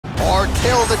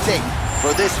tale of the tape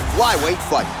for this flyweight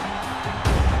fight.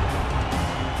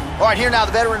 All right, here now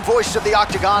the veteran voice of the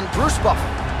octagon, Bruce Buffer.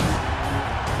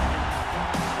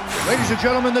 Ladies and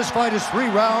gentlemen, this fight is 3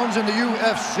 rounds in the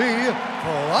UFC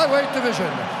flyweight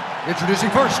division. Introducing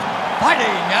first,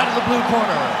 fighting out of the blue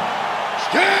corner,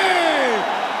 Steve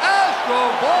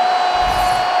Astro Boy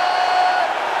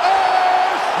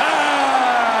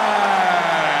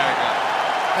Erceg.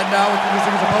 And now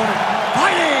introducing his opponent,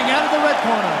 fighting out of the red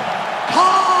corner,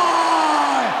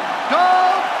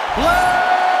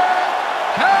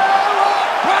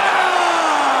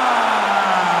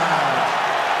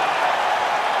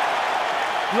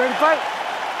 You ready to fight?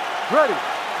 Ready.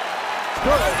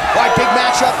 All right, big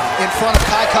matchup in front of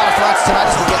Kai Kara-France tonight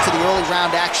as we get to the early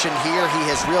round action here. He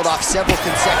has reeled off several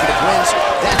consecutive wins.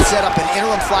 That set up an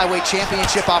interim flyweight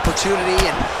championship opportunity.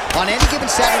 And on any given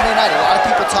Saturday night, a lot of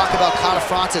people talk about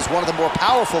Kara-France as one of the more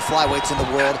powerful flyweights in the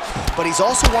world, but he's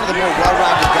also one of the more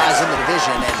well-rounded guys in the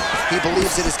division. And he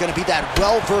believes it is going to be that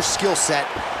well-versed skill set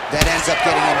that ends up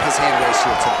getting him his hand race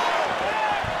here tonight.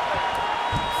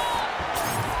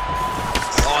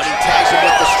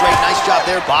 With the straight, nice job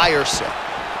there by Erceg.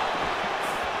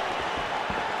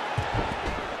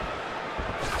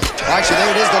 All right, so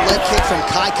there it is, the leg kick from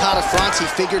Kai Kara-France. He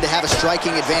figured to have a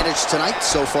striking advantage tonight.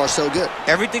 So far, so good.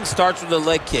 Everything starts with a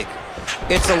leg kick.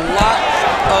 It's a lot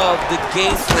of the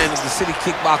game plan of the City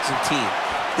Kickboxing team.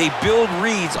 They build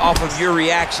reads off of your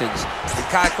reactions. And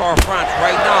Kai Kara-France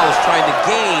right now is trying to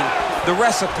gain the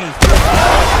recipe for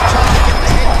trying to get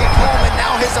the head kick home, and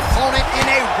now his opponent in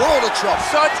a world of trouble.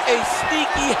 Such a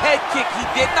sneaky head kick. He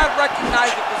did not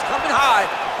recognize it was coming high,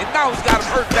 and now he's got him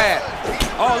hurt bad.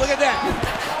 Oh, look at that.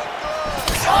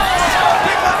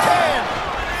 Big left hand.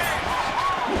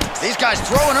 These guys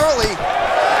throwing early.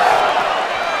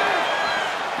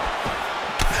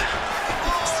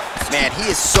 Man, he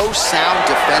is so sound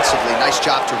defensively. Nice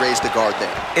job to raise the guard there.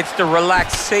 It's the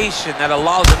relaxation that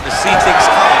allows him to see things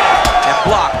coming and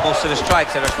block most of the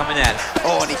strikes that are coming at him.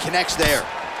 Oh, and he connects there.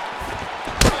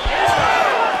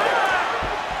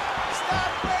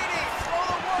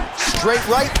 Straight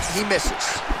right, he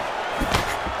misses.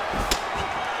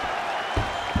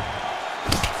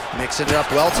 Mixing it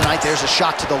up well tonight. There's a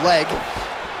shot to the leg.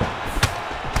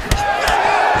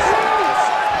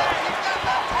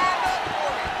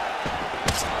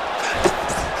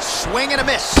 Swing and a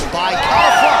miss by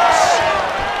Kara-France.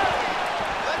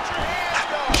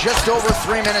 Just over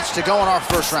 3 minutes to go in our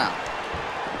first round.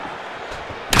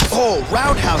 Oh,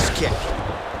 roundhouse kick.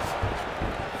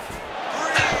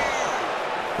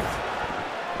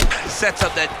 Sets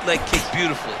up that leg kick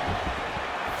beautifully.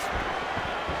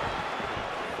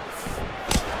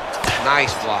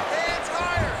 Nice block. Hands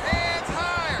higher, hands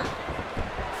higher.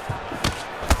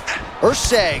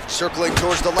 Erceg circling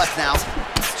towards the left now.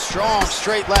 Strong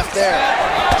straight left there.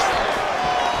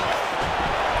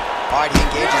 All right, he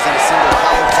engages in a single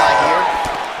collar tie here.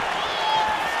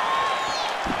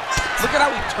 Look at how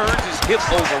he turns his hip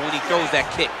over when he throws that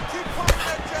kick.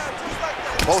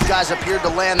 Both guys appeared to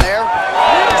land there.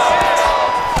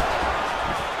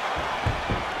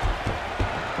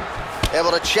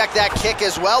 Able to check that kick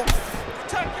as well. Huge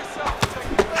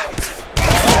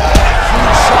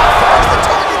shot finds the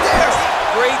target there.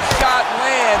 Great shot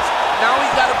lands. Now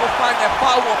he's got to go find that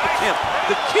follow-up attempt.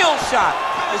 The kill shot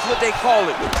is what they call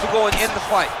it to go and end the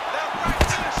fight.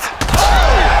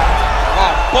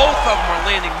 Wow, both of them are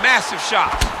landing massive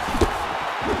shots.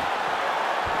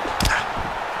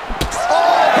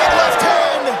 Oh, big left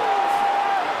hand.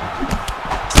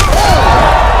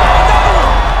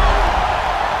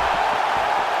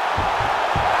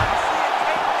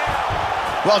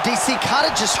 Well, DC kind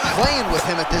of just playing with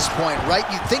him at this point, right?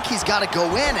 You'd think he's got to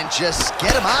go in and just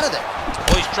get him out of there.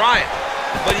 Well, he's trying,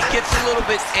 but he gets a little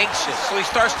bit anxious, so he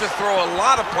starts to throw a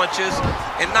lot of punches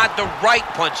and not the right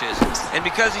punches. And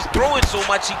because he's throwing so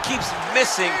much, he keeps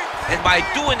missing, and by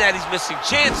doing that, he's missing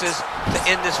chances to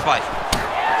end this fight.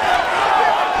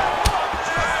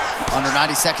 Under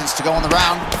 90 seconds to go in the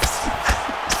round.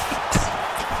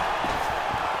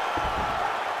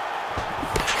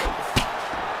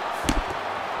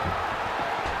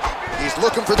 He's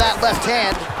looking for that left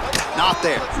hand. Not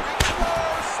there.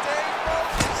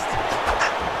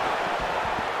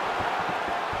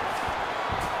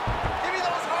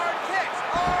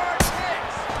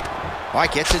 All right,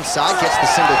 gets inside, gets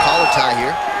the single collar tie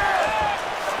here.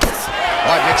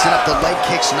 All right, mixing up the leg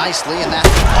kicks nicely, and that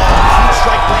huge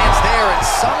strike lands there, and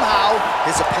somehow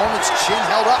his opponent's chin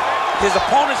held up. His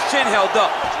opponent's chin held up,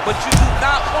 but you do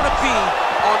not want to be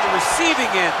on the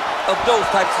receiving end of those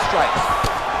types of strikes.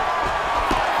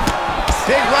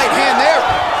 Big right hand there.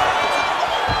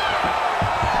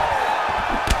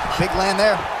 big land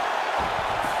there.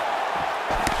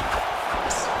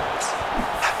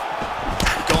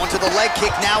 Going to the leg kick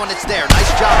now, and it's there.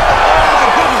 Nice job. Oh, my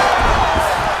goodness.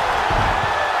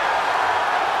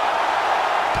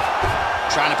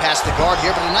 Trying to pass the guard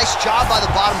here, but a nice job by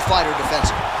the bottom fighter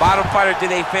defensive. Bottom fighter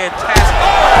did a fantastic...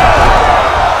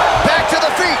 Back to the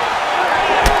feet.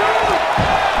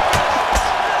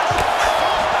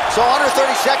 So under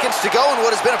 30 seconds to go in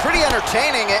what has been a pretty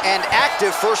entertaining and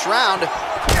active first round.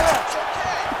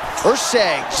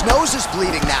 Erceg's nose is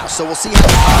bleeding now, so we'll see how...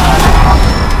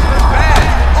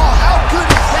 Oh, how good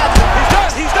is that? He's done,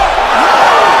 he's done!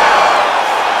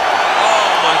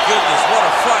 Oh my goodness, what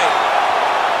a fight.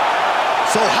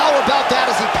 So how about that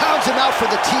as he pounds him out for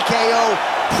the TKO?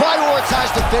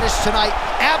 Prioritized the finish tonight,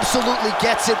 absolutely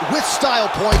gets it with style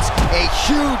points. A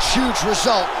huge, huge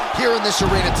result here in this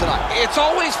arena tonight. It's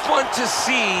always fun to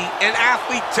see an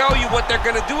athlete tell you what they're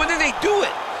gonna do, and then they do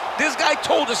it. This guy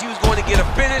told us he was going to get a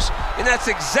finish, and that's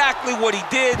exactly what he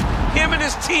did. Him and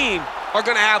his team are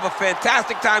gonna have a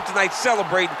fantastic time tonight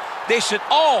celebrating. They should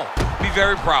all be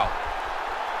very proud.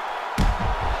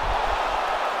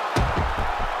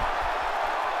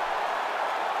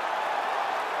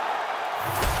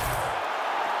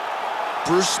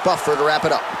 Bruce Buffer to wrap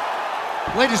it up.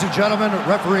 Ladies and gentlemen,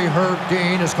 referee Herb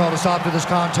Dean has called a stop to this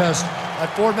contest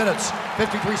at 4 minutes,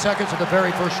 53 seconds of the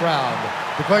very first round.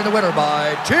 Declaring the winner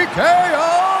by TKO,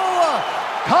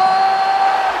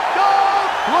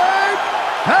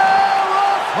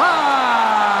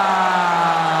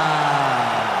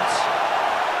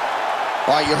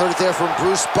 All right, you heard it there from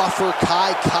Bruce Buffer.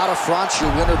 Kai Kara-France, your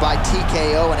winner by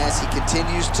TKO, and as he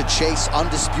continues to chase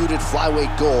undisputed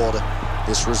flyweight gold,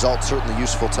 this result certainly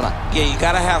useful tonight. Yeah, you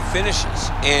gotta have finishes,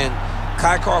 and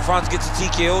Kai Kara-France gets a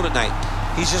TKO tonight.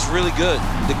 He's just really good.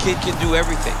 The kid can do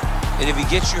everything, and if he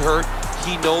gets you hurt,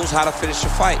 he knows how to finish a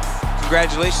fight.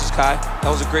 Congratulations, Kai.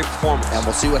 That was a great performance. And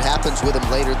we'll see what happens with him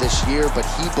later this year, but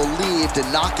he believed a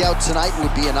knockout tonight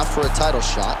would be enough for a title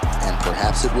shot, and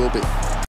perhaps it will be.